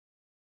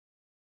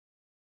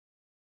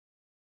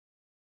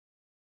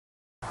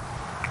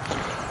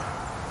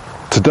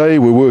Today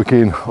we're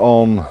working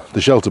on the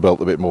shelter belt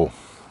a bit more.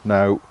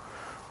 Now,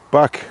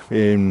 back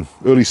in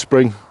early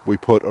spring we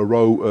put a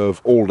row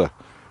of alder,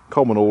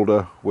 common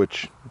alder,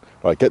 which,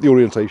 right, get the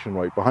orientation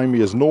right, behind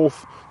me is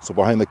north, so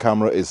behind the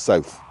camera is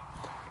south.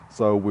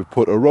 So we've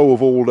put a row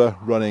of alder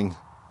running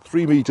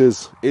 3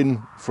 meters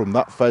in from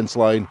that fence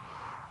line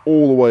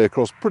all the way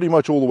across, pretty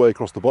much all the way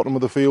across the bottom of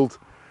the field,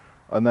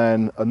 and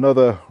then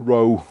another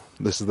row,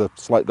 this is the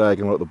slight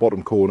diagonal at the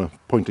bottom corner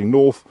pointing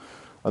north,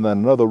 and then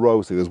another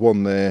row. See, there's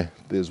one there,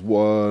 there's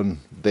one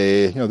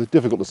there. You know, they're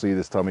difficult to see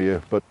this time of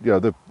year, but you know,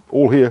 they're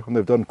all here and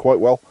they've done quite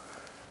well.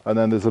 And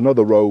then there's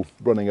another row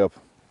running up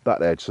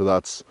that edge, so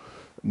that's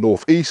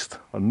northeast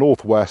and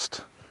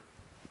northwest,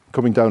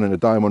 coming down in a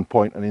diamond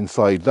point, and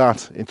inside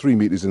that, in 3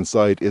 meters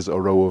inside, is a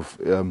row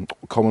of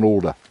common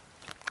alder.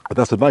 But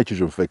that's a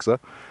nitrogen fixer.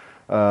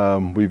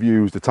 We've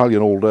used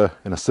Italian alder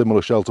in a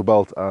similar shelter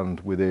belt, and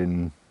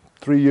within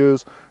 3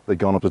 years they've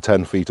gone up to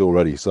 10 feet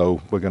already.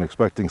 So we're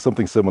expecting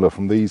something similar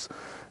from these.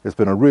 It's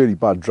been a really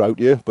bad drought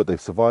year, but they've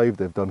survived,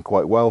 they've done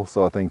quite well.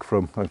 So I think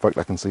in fact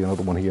I can see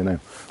another one here now.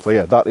 So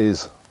yeah, that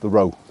is the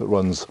row that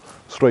runs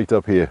straight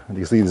up here, and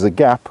you see there's a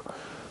gap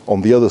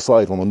on the other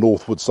side, on the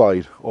northward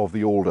side of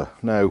the alder.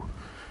 Now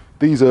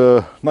these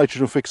are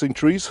nitrogen fixing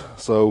trees,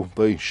 so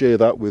they share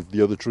that with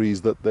the other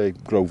trees that they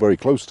grow very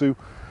close to.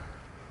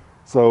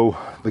 So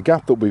the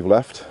gap that we've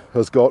left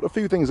has got a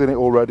few things in it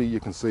already. You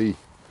can see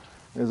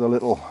there's a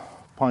little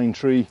pine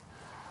tree,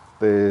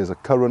 there's a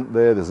currant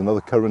there, there's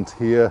another currant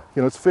here.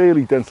 You know, it's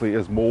fairly densely,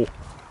 there's more.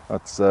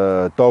 That's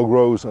dog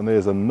rose, and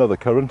there's another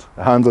currant,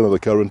 and another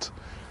currant.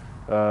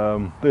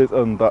 And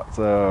that's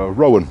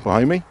rowan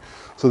behind me.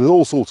 So there's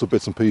all sorts of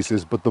bits and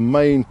pieces, but the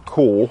main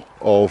core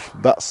of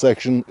that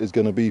section is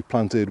going to be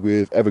planted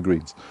with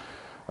evergreens.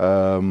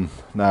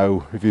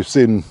 Now, if you've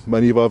seen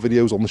many of our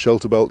videos on the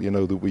shelter belt, you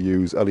know that we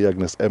use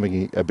Elaeagnus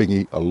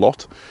ebingi a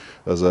lot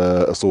as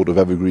a sort of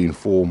evergreen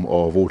form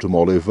of autumn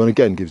olive, and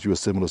again gives you a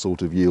similar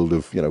sort of yield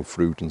of, you know,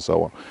 fruit and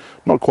so on.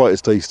 Not quite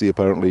as tasty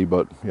apparently,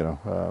 but you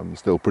know,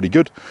 still pretty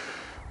good.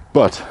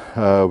 But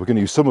we're going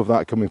to use some of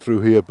that coming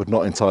through here, but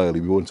not entirely.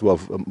 We want to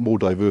have more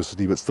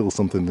diversity, but still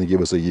something to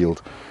give us a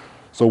yield.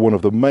 So one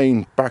of the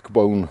main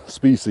backbone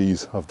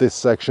species of this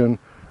section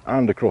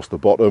and across the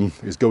bottom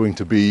is going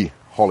to be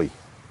holly.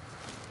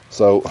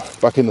 So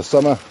back in the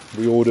summer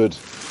we ordered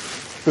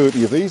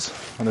 30 of these,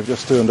 and they've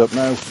just turned up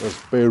now as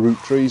bare root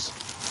trees.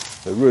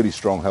 They're really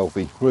strong,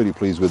 healthy, really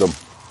pleased with them.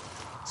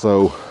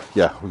 So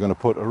yeah, we're going to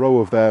put a row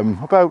of them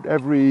about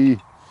every,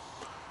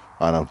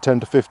 I don't know, 10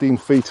 to 15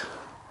 feet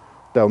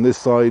down this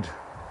side,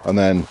 and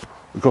then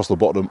across the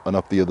bottom and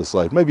up the other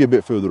side, maybe a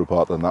bit further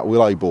apart than that.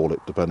 We'll eyeball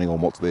it depending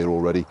on what's there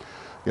already.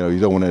 You know,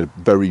 you don't want a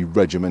very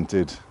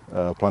regimented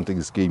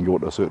planting scheme. You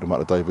want a certain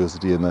amount of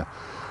diversity in there.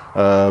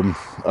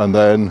 And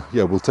then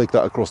yeah, we'll take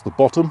that across the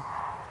bottom,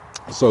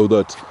 so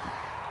that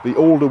the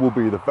alder will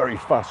be the very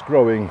fast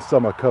growing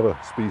summer cover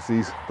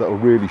species that will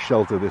really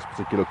shelter this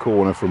particular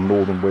corner from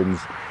northern winds,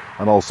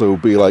 and also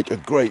be like a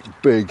great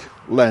big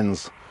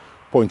lens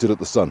pointed at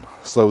the sun,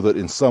 so that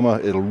in summer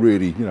it'll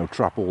really, you know,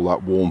 trap all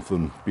that warmth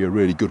and be a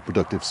really good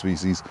productive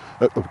species,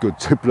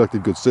 a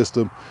good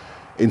system.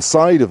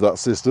 Inside of that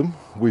system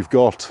we've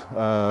got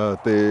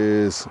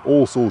there's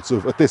all sorts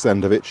of, at this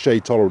end of it,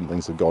 shade tolerant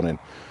things have gone in.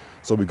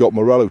 So we've got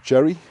morello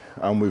cherry,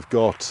 and we've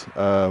got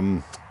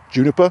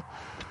juniper.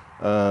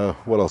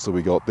 What else have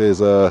we got?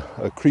 There's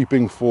a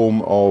creeping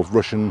form of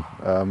Russian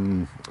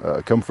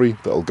comfrey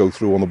that'll go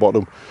through on the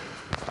bottom.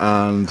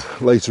 And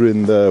later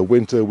in the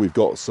winter we've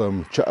got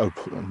some,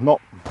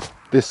 not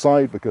this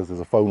side because there's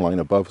a phone line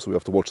above, so we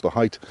have to watch the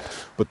height,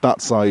 but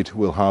that side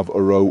will have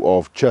a row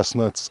of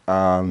chestnuts,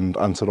 and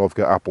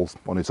Antonovka apples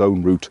on its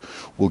own route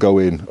will go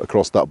in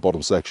across that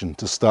bottom section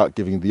to start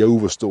giving the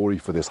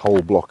overstory for this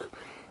whole block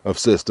of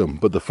system.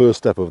 But the first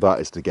step of that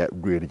is to get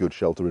really good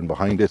shelter in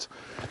behind it,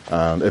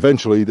 and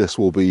eventually this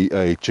will be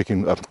a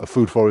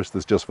food forest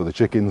that's just for the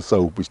chickens,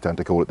 so we tend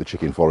to call it the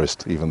chicken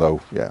forest, even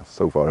though yeah,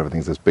 so far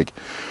everything's this big.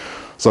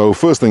 So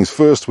first things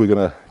first, we're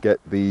going to get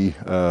the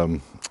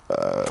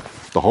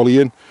holly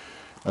in,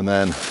 and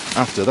then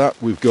after that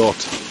we've got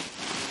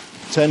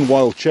 10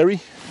 wild cherry,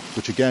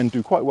 which again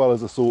do quite well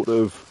as a sort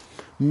of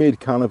mid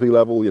canopy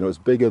level. You know, it's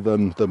bigger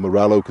than the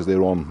morello because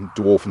they're on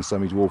dwarf and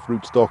semi-dwarf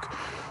rootstock,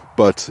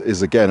 but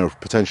is again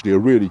potentially a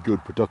really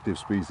good productive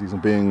species,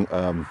 and being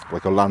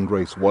like a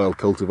landrace wild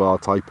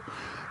cultivar type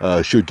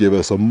should give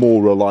us a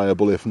more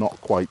reliable, if not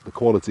quite the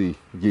quality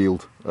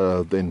yield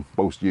than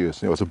most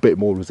years. You know, it's a bit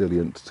more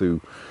resilient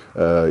to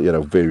you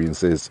know,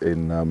 variances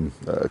in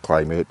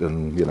climate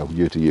and, you know,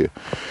 year to year.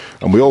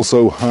 And we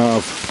also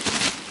have,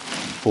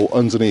 for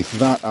underneath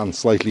that and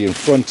slightly in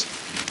front,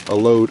 a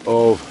load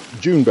of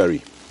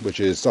juneberry,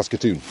 which is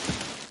Saskatoon.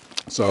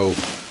 So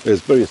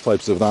there's various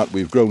types of that.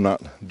 We've grown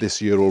that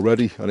this year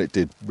already, and it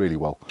did really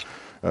well.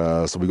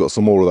 So we've got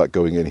some more of that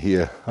going in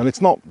here, and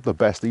it's not the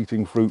best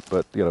eating fruit,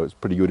 but you know, it's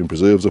pretty good in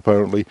preserves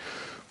apparently.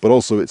 But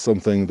also it's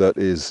something that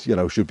is, you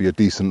know, should be a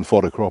decent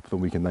fodder crop that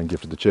we can then give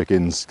to the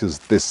chickens, because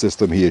this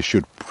system here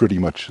should pretty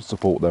much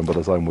support them by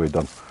the time we're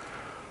done.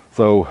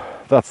 So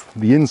That's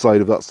the inside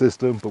of that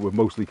system, but we're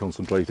mostly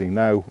concentrating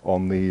now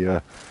on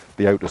the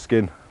outer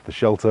skin, the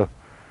shelter,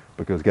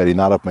 because getting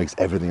that up makes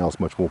everything else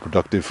much more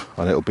productive,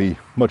 and it'll be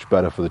much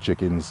better for the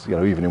chickens. You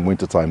know, even in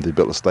winter time, they'd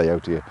be able to stay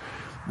out here.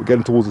 We're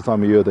getting towards the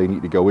time of year they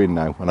need to go in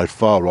now, and I'd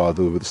far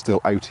rather they were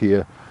still out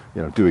here,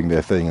 you know, doing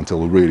their thing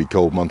until the really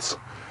cold months.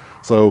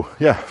 So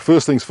yeah,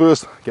 first things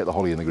first, get the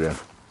holly in the ground.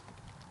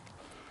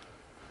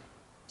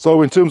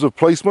 So in terms of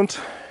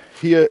placement,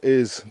 here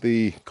is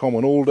the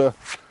common alder,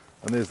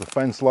 and there's the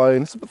fence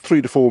line. It's about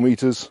 3 to 4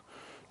 meters.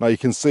 Now you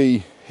can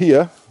see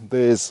here,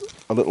 there's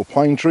a little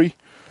pine tree,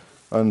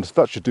 and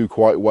that should do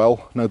quite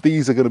well. Now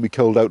these are going to be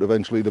culled out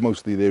eventually.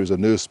 Mostly there is a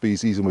nurse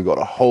species, and we've got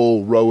a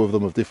whole row of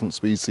them of different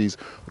species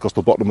across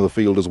the bottom of the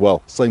field as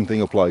well. Same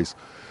thing applies.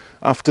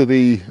 After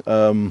the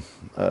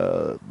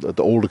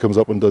alder comes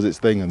up and does its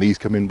thing, and these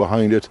come in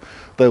behind it,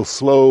 they'll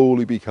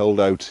slowly be culled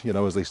out, you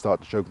know, as they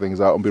start to choke things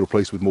out and be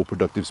replaced with more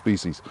productive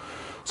species.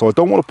 So I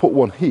don't want to put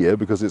one here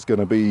because it's going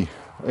to be,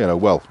 you know,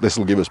 well, this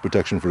will give us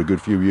protection for a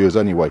good few years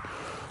anyway.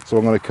 So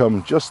I'm going to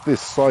come just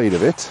this side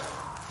of it,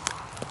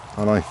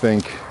 and I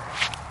think,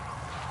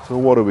 so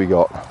what have we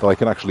got that I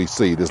can actually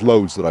see? There's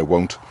loads that I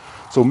won't.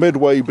 So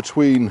midway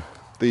between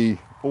the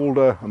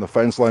alder and the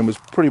fence line was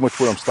pretty much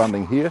where I'm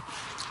standing here.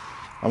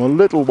 I'm a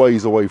little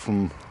ways away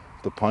from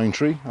the pine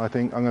tree. I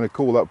think I'm going to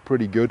call that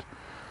pretty good.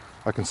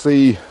 I can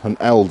see an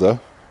elder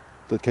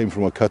that came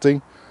from a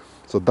cutting,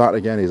 so that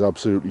again is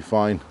absolutely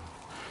fine.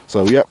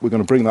 So yeah, we're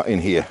going to bring that in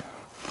here.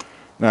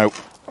 Now,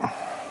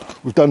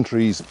 we've done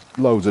trees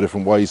loads of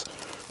different ways.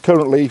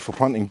 Currently, for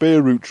planting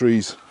bare root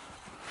trees,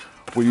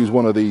 we use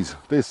one of these.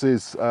 This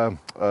is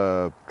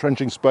a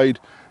trenching spade.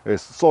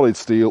 It's solid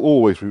steel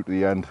all the way through to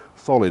the end,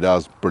 solid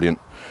as, brilliant,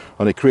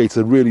 and it creates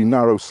a really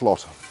narrow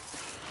slot.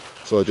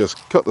 So I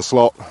just cut the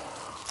slot,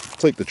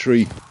 take the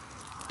tree,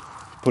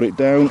 put it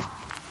down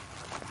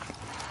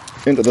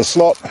into the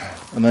slot,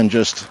 and then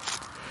just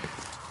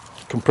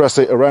compress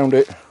it around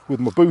it with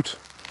my boot.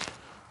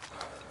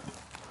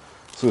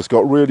 So it's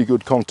got really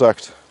good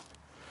contact.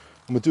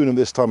 And we're doing them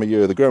this time of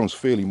year. The ground's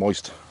fairly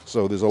moist,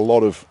 so there's a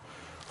lot of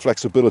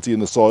flexibility in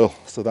the soil,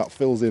 so that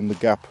fills in the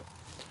gap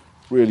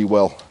really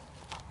well.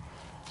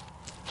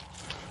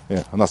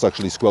 Yeah, and that's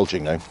actually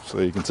squelching now, so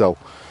you can tell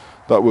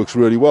that works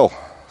really well.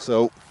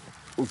 So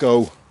we'll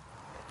go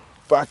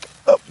back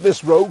up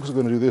this row, because I'm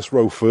going to do this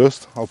row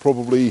first. I'll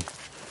probably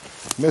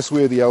miss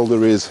where the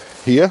elder is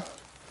here.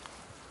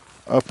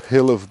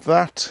 Uphill of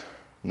that.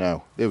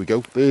 Now, there we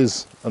go.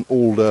 There's an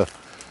alder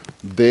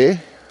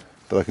there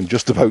that I can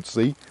just about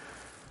see.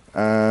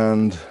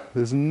 And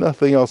there's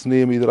nothing else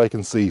near me that I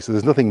can see. So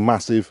there's nothing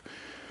massive.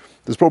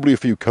 There's probably a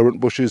few currant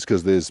bushes,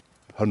 because there's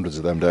hundreds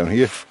of them down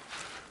here.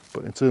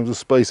 But in terms of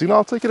spacing,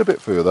 I'll take it a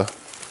bit further.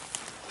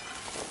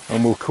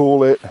 And we'll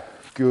call it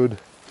good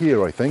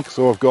here, I think.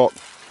 So I've got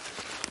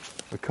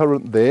a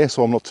currant there,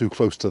 so I'm not too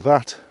close to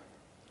that,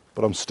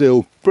 but I'm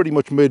still pretty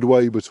much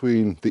midway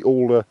between the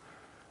alder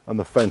and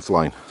the fence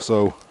line.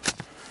 So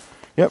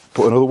yep,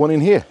 put another one in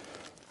here,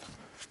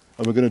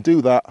 and we're going to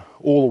do that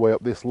all the way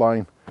up this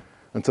line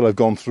until I've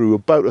gone through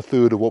about a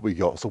third of what we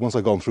got. So once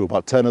I've gone through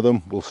about 10 of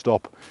them, we'll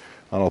stop,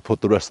 and I'll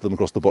put the rest of them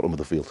across the bottom of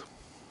the field.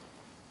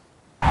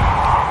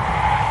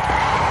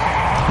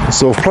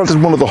 So I've planted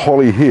one of the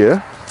holly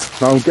here.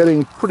 Now I'm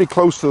getting pretty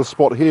close to the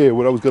spot here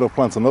where I was going to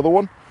plant another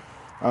one,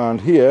 and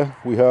here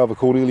we have a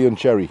Cornelian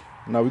cherry.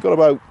 Now we've got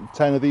about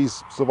 10 of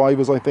these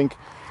survivors, I think.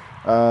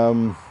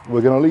 We're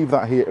going to leave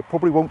that here. It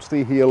probably won't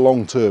stay here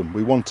long term.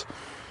 We want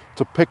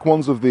to pick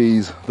ones of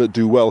these that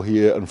do well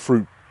here and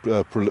fruit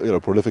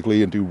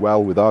prolifically and do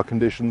well with our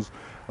conditions,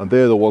 and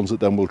they're the ones that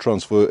then will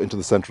transfer into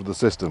the centre of the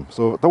system.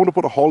 So I don't want to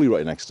put a holly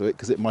right next to it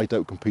because it might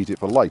outcompete it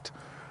for light.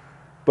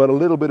 But a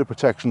little bit of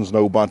protection is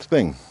no bad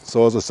thing.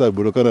 So as I said,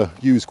 we're going to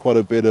use quite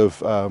a bit of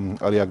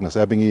Elaeagnus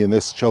ebbingi in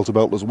this shelter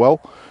belt as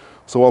well.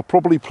 So I'll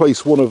probably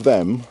place one of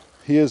them.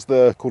 Here's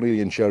the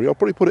Cornelian cherry. I'll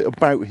probably put it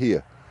about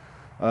here.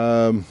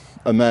 And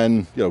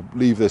then, you know,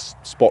 leave this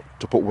spot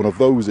to put one of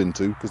those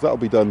into, because that'll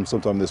be done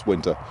sometime this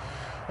winter.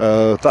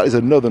 That is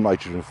another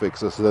nitrogen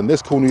fixer. So then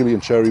this Cornelian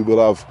cherry will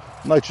have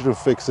nitrogen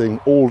fixing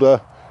alder,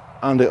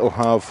 and it'll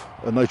have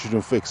a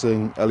nitrogen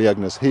fixing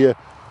Elaeagnus here.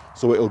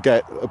 So it'll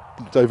get a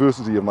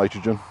diversity of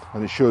nitrogen,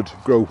 and it should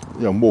grow,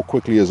 you know, more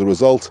quickly as a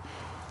result,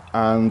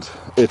 and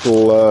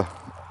it'll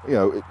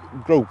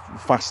grow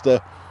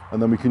faster,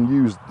 and then we can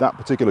use that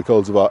particular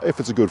cultivar, if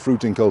it's a good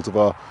fruiting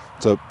cultivar,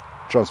 to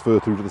transfer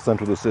through to the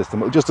centre of the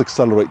system. It'll just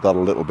accelerate that a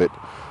little bit.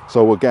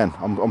 So again,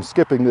 I'm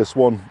skipping this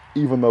one,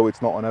 even though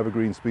it's not an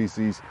evergreen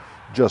species,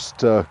 just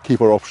to keep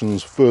our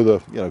options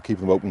further, you know, keep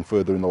them open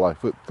further in the line,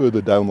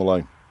 further down the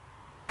line.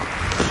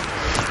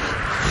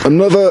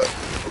 Another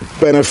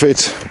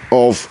benefit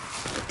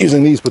of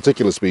using these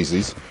particular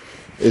species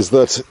is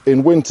that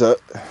in winter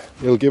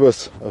it'll give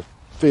us a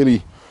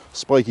fairly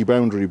spiky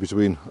boundary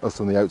between us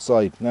and the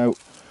outside. Now,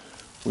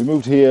 we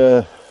moved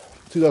here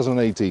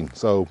 2018,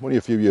 so only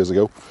a few years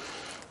ago,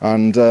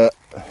 and at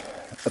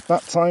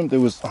that time there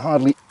was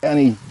hardly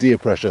any deer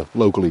pressure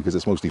locally because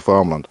it's mostly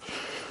farmland.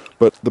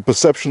 But the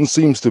perception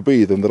seems to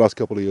be that in the last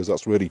couple of years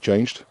that's really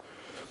changed.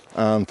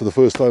 and for the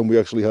first time we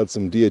actually had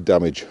some deer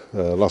damage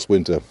last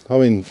winter. I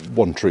mean,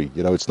 one tree,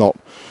 you know, it's not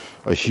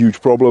a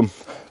huge problem,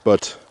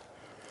 but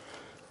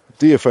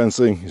deer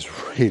fencing is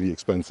really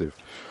expensive,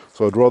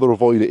 so I'd rather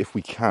avoid it if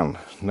we can.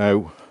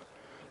 Now,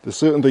 there's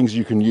certain things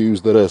you can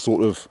use that are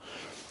sort of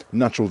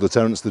natural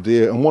deterrents to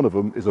deer, and one of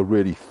them is a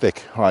really thick,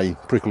 high,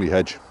 prickly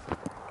hedge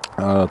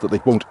that they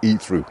won't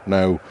eat through.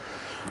 Now,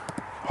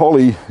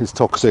 holly is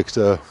toxic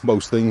to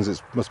most things.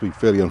 It must be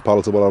fairly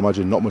unpalatable, I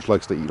imagine. Not much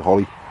likes to eat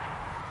holly.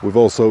 We've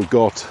also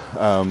got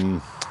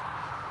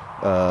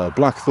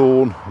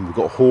blackthorn, and we've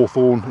got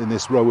hawthorn in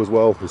this row as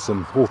well. There's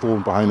some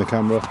hawthorn behind the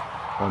camera,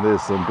 and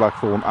there's some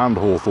blackthorn and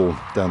hawthorn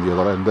down the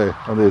other end there,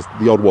 and there's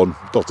the odd one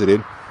dotted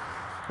in.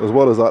 As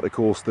well as that, of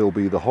course, there'll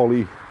be the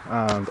holly,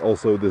 and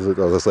also there's,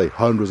 as I say,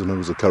 hundreds and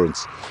hundreds of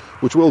currants,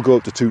 which will go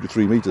up to 2 to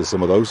 3 meters,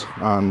 some of those,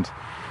 and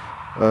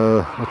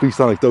at least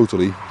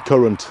anecdotally,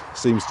 currant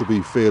seems to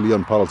be fairly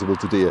unpalatable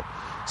to deer.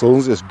 So as long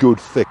as it's good,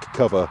 thick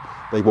cover,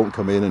 they won't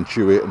come in and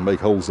chew it and make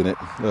holes in it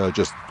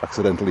just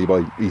accidentally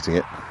by eating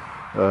it.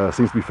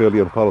 Seems to be fairly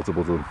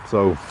unpalatable to them.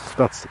 So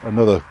that's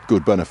another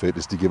good benefit,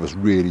 is to give us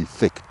really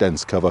thick,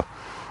 dense cover.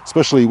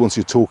 Especially once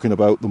you're talking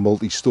about the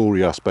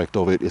multi-story aspect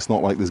of it. It's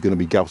not like there's going to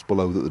be gaps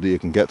below that the deer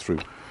can get through.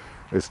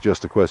 It's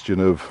just a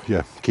question of,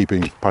 yeah,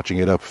 patching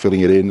it up,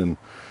 filling it in, and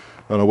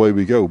away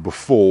we go,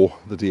 before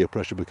the deer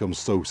pressure becomes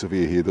so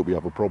severe here that we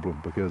have a problem,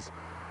 because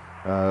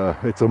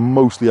it's a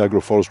mostly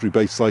agroforestry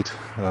based site.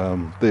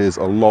 There's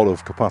a lot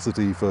of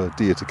capacity for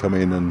deer to come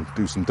in and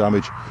do some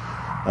damage,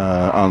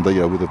 and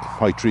you know, with a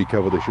high tree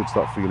cover, they should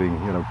start feeling,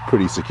 you know,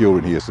 pretty secure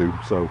in here soon.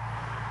 So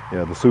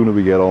yeah, the sooner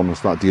we get on and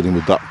start dealing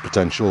with that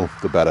potential,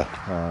 the better.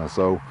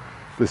 So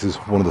this is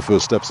one of the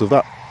first steps of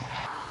that.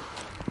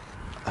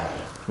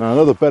 Now,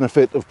 another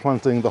benefit of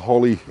planting the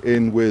holly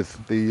in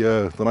with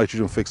the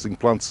nitrogen fixing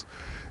plants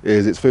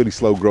is it's fairly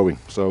slow growing,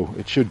 so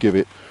it should give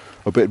it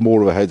a bit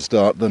more of a head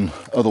start than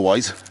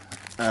otherwise.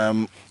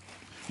 You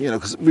know,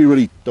 because we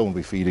really don't want to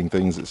be feeding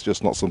things. It's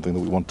just not something that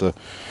we want to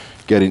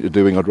get into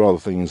doing. I'd rather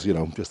things, you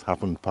know, just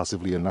happen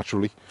passively and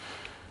naturally.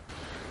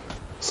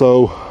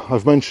 So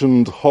I've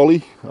mentioned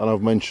holly, and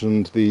I've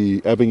mentioned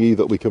the ebony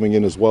that will be coming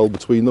in as well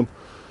between them.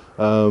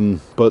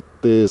 But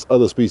there's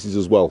other species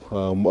as well.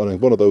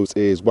 One of those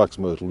is wax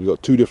myrtle. We've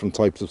got 2 different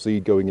types of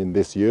seed going in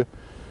this year.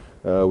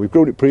 We've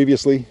grown it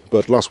previously,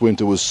 but last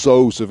winter was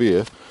so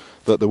severe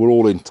that they were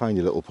all in tiny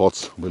little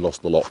pots. We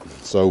lost a lot.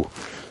 So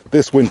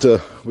this winter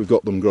we've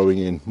got them growing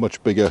in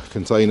much bigger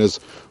containers,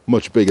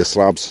 much bigger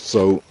slabs,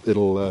 so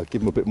it'll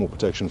give them a bit more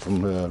protection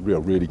from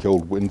really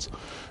cold winds,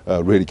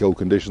 really cold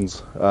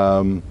conditions.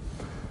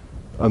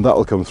 And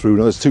that'll come through.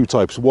 Now, there's 2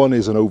 types. One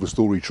is an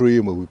overstory tree,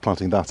 and we'll be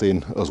planting that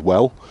in as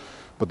well.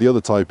 But the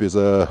other type is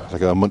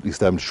like a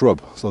monthly-stemmed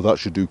shrub, so that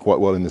should do quite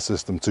well in the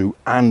system too,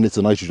 and it's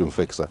a nitrogen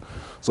fixer.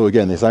 So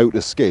again, it's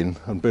outer skin,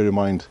 and bear in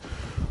mind,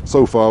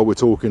 so far we're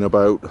talking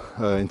about,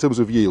 in terms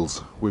of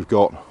yields, we've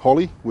got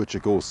holly, which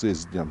of course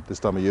is, you know, this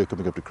time of year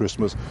coming up to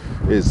Christmas,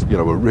 is, you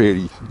know, a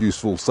really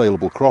useful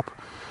saleable crop.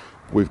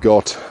 We've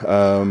got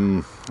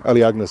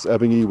Elaeagnus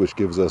ebony, which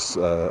gives us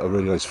a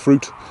really nice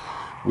fruit.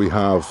 We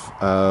have,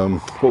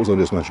 what was I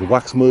just mentioned,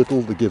 wax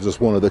myrtle, that gives us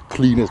one of the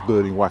cleanest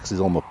burning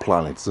waxes on the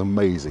planet. It's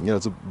amazing. You know,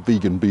 it's a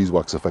vegan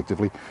beeswax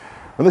effectively.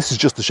 And this is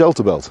just the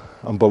shelter belt.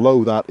 And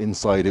below that,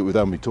 inside it,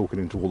 without me talking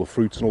into all the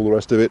fruits and all the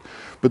rest of it,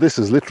 but this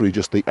is literally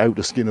just the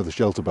outer skin of the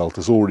shelter belt.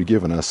 Has already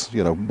given us,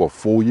 you know, what,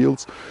 4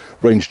 yields?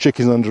 Range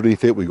chickens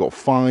underneath it, we've got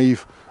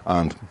 5,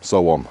 and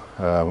so on.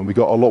 And we've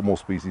got a lot more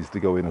species to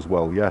go in as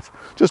well yet.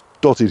 Just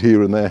dotted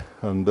here and there,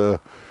 and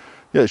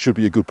yeah, it should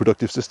be a good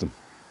productive system.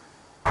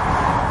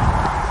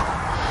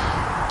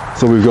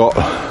 So we've got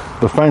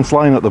the fence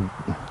line at the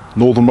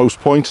northernmost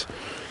point,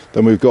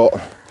 then we've got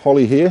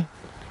holly here,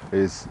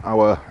 is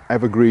our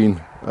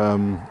evergreen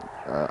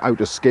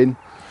outer skin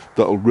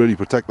that will really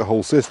protect the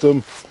whole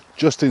system.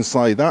 Just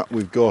inside that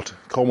we've got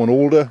common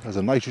alder as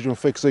a nitrogen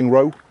fixing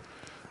row,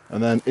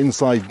 and then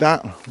inside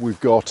that we've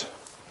got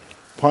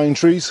pine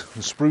trees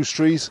and spruce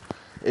trees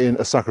in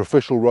a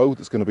sacrificial row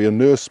that's going to be a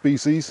nurse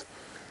species,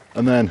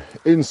 and then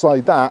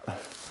inside that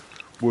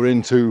we're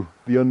into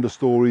the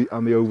understory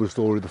and the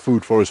overstory, the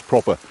food forest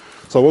proper.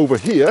 So over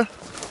here,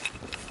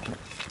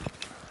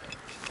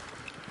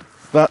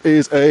 that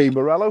is a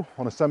morello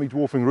on a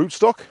semi-dwarfing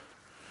rootstock,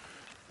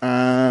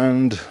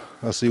 and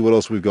let's see what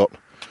else we've got.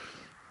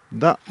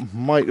 That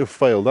might have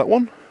failed, that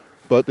one,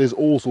 but there's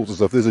all sorts of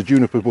stuff. There's a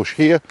juniper bush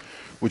here,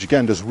 which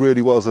again does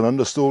really well as an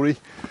understory.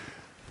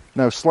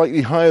 Now,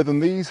 slightly higher than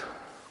these,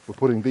 we're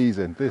putting these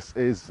in. This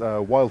is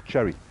wild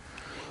cherry.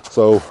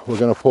 So we're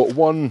going to put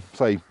one,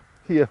 say,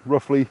 here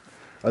roughly,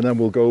 and then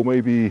we'll go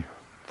maybe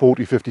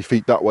 40-50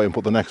 feet that way and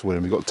put the next one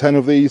in. We've got 10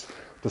 of these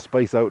to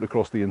space out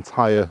across the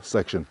entire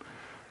section.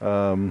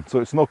 So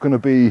it's not going to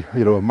be,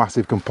 you know, a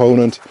massive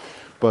component,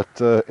 but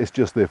it's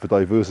just there for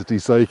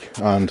diversity's sake.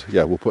 And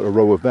yeah, we'll put a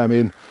row of them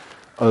in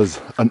as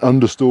an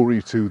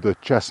understory to the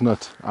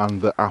chestnut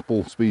and the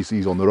apple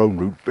species on their own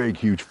route. Big,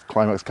 huge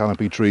climax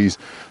canopy trees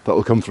that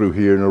will come through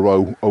here in a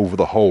row over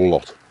the whole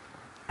lot.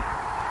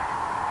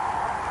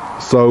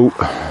 So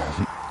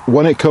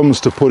when it comes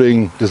to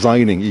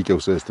designing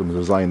ecosystems,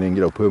 designing,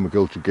 you know,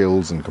 permaculture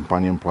guilds and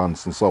companion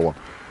plants and so on,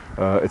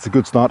 it's a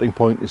good starting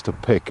point is to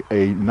pick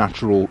a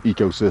natural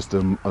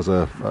ecosystem as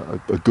a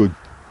good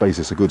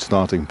basis, a good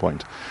starting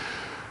point.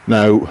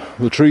 Now,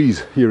 the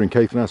trees here in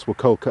Caithness were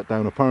cut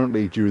down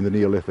apparently during the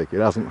Neolithic. It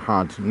hasn't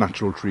had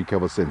natural tree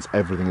cover since.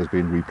 Everything has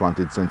been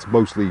replanted since,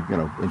 mostly, you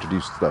know,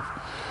 introduced stuff.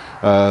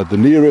 The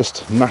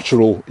nearest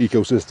natural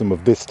ecosystem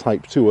of this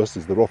type to us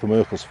is the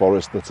Rothermercus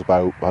forest. That's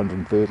about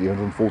 130,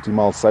 140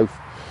 miles south,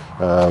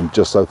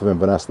 just south of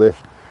Inverness there.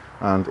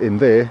 And in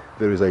there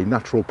is a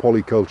natural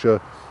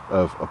polyculture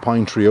of a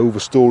pine tree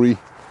overstory,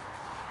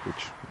 which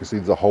you can see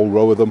there's a whole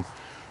row of them,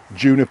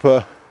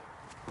 juniper,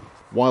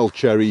 wild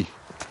cherry,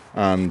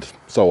 and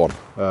so on,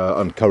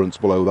 and currants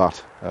below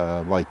that,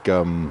 like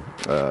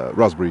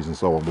raspberries and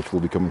so on, which will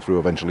be coming through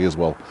eventually as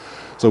well.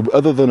 So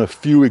other than a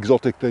few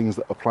exotic things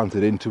that are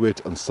planted into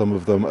it, and some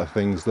of them are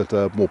things that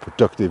are more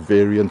productive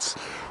variants,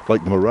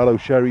 like the Morello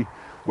cherry,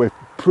 we're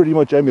pretty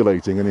much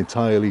emulating an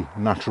entirely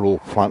natural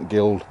plant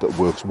guild that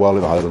works well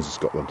in the Highlands of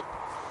Scotland.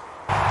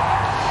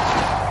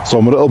 So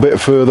I'm a little bit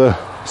further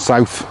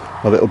south,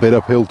 a little bit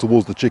uphill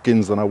towards the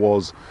chickens than I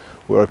was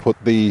where I put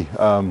the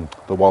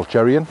wild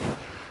cherry in.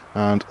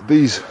 And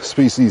these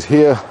species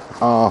here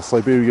are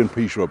Siberian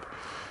pea shrub.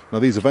 Now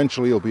these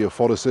eventually will be a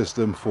fodder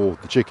system for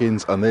the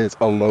chickens, and there's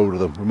a load of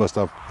them. We must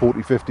have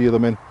 40, 50 of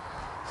them in.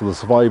 So the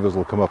survivors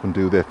will come up and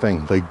do their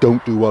thing. They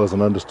don't do well as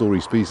an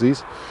understory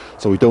species,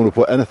 so we don't want to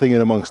put anything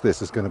in amongst this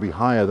that's going to be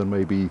higher than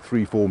maybe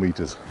 3-4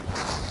 meters.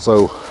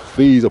 So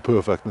these are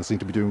perfect and seem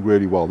to be doing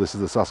really well. This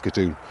is the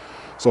Saskatoon.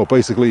 So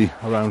basically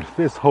around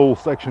this whole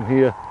section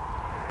here,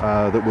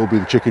 that will be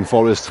the chicken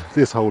forest,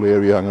 this whole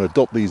area, I'm going to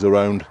dot these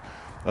around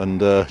and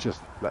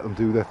just let them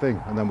do their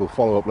thing, and then we'll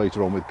follow up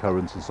later on with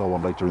currants and so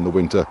on later in the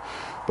winter.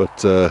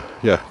 But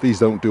yeah, these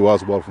don't do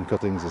as well from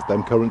cuttings as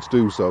them currants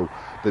do, so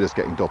they're just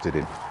getting dotted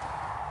in.